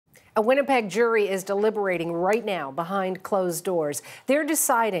A Winnipeg jury is deliberating right now behind closed doors. They're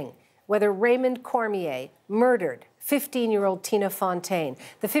deciding whether Raymond Cormier murdered 15-year-old Tina Fontaine.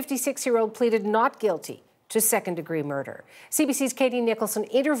 The 56-year-old pleaded not guilty to second-degree murder. CBC's Katie Nicholson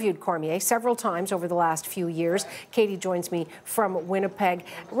interviewed Cormier several times over the last few years. Katie joins me from Winnipeg.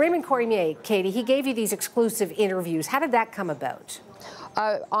 Raymond Cormier, Katie, he gave you these exclusive interviews. How did that come about?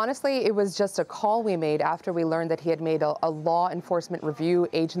 Honestly, it was just a call we made after we learned that he had made a law enforcement review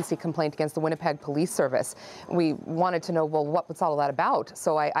agency complaint against the Winnipeg Police Service. We wanted to know, well, what was all that about?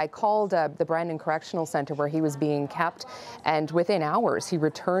 So I called the Brandon Correctional Center where he was being kept, and within hours he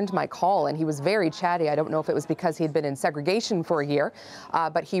returned my call, and he was very chatty. I don't know if it was because he'd been in segregation for a year,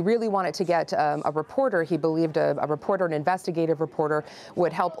 but he really wanted to get a reporter. He believed a reporter, an investigative reporter,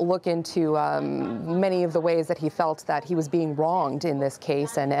 would help look into many of the ways that he felt that he was being wronged in this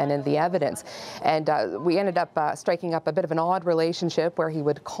case and in the evidence. And we ended up striking up a bit of an odd relationship where he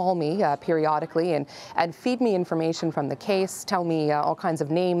would call me periodically and feed me information from the case, tell me all kinds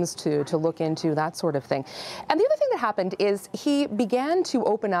of names to look into, that sort of thing. And the other thing that happened is he began to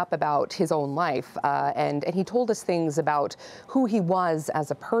open up about his own life, and he told us things about who he was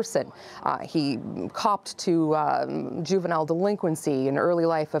as a person. He copped to juvenile delinquency, an early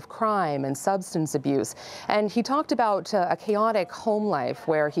life of crime and substance abuse. And he talked about a chaotic home life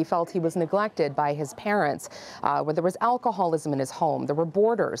where he felt he was neglected by his parents, where there was alcoholism in his home, there were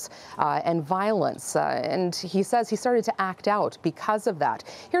boarders and violence, and he says he started to act out because of that.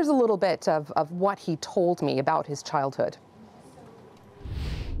 Here's a little bit of what he told me about his childhood.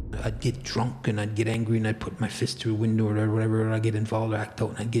 I'd get drunk and I'd get angry and I'd put my fist through a window or whatever, or I'd get involved or act out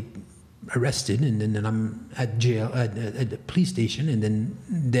and I'd get arrested, and then I'm at jail, at the police station, and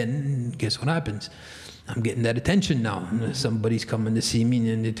then guess what happens? I'm getting that attention now. Somebody's coming to see me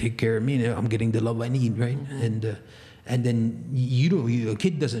and they take care of me. I'm getting the love I need, right? And then a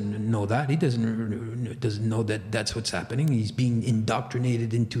kid doesn't know that. He doesn't know that that's what's happening. He's being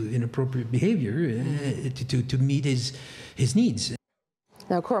indoctrinated into inappropriate behavior to meet his needs.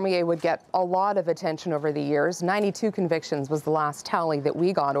 Now, Cormier would get a lot of attention over the years. 92 convictions was the last tally that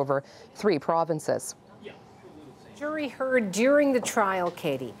we got over 3 provinces. Jury heard during the trial,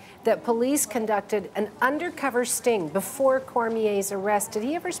 Katie, that police conducted an undercover sting before Cormier's arrest. Did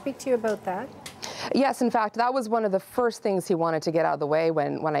he ever speak to you about that? Yes, in fact, that was one of the first things he wanted to get out of the way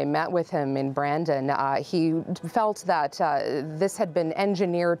when I met with him in Brandon. He felt that this had been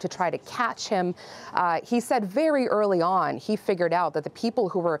engineered to try to catch him. He said very early on he figured out that the people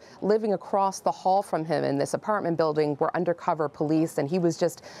who were living across the hall from him in this apartment building were undercover police, and he was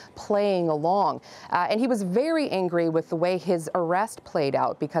just playing along. And he was very angry with the way his arrest played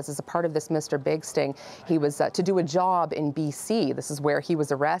out, because as a part of this Mr. Big sting, he was to do a job in BC. This is where he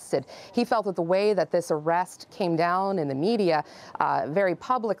was arrested. He felt that the way that this arrest came down in the media very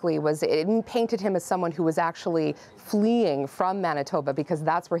publicly was it painted him as someone who was actually fleeing from Manitoba, because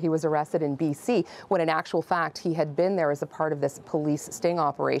that's where he was arrested in BC, when in actual fact he had been there as a part of this police sting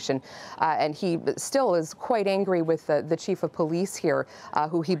operation. And he still is quite angry with the chief of police here,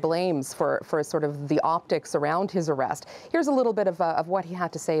 who he blames for sort of the optics around his arrest. Here's a little bit of what he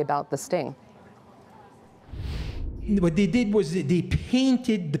had to say about the sting. What they did was they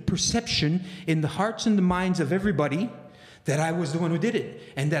painted the perception in the hearts and the minds of everybody that I was the one who did it,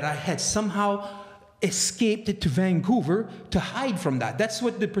 and that I had somehow escaped to Vancouver to hide from that. That's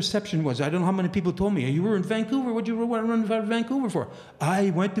what the perception was. I don't know how many people told me, you were in Vancouver, what did you run out of Vancouver for? I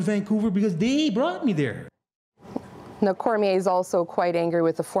went to Vancouver because they brought me there. Now, Cormier is also quite angry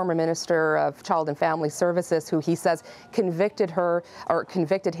with the former Minister of Child and Family Services, who he says convicted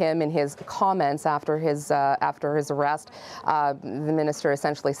him in his comments after his arrest. The minister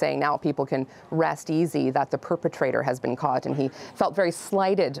essentially saying now people can rest easy that the perpetrator has been caught, and he felt very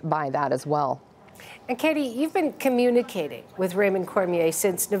slighted by that as well. And Katie, you've been communicating with Raymond Cormier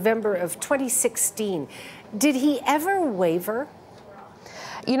since November of 2016. Did he ever waver?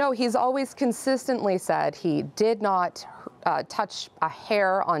 You know, he's always consistently said he did not touch a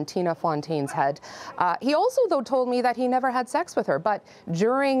hair on Tina Fontaine's head. He also, though, told me that he never had sex with her. But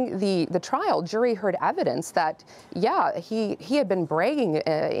during the trial, jury heard evidence that, yeah, he had been bragging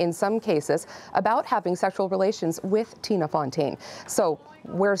in some cases about having sexual relations with Tina Fontaine. So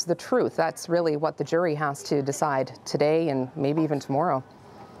where's the truth? That's really what the jury has to decide today and maybe even tomorrow.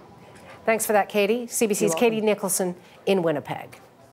 Thanks for that, Katie. CBC's Katie Nicholson in Winnipeg.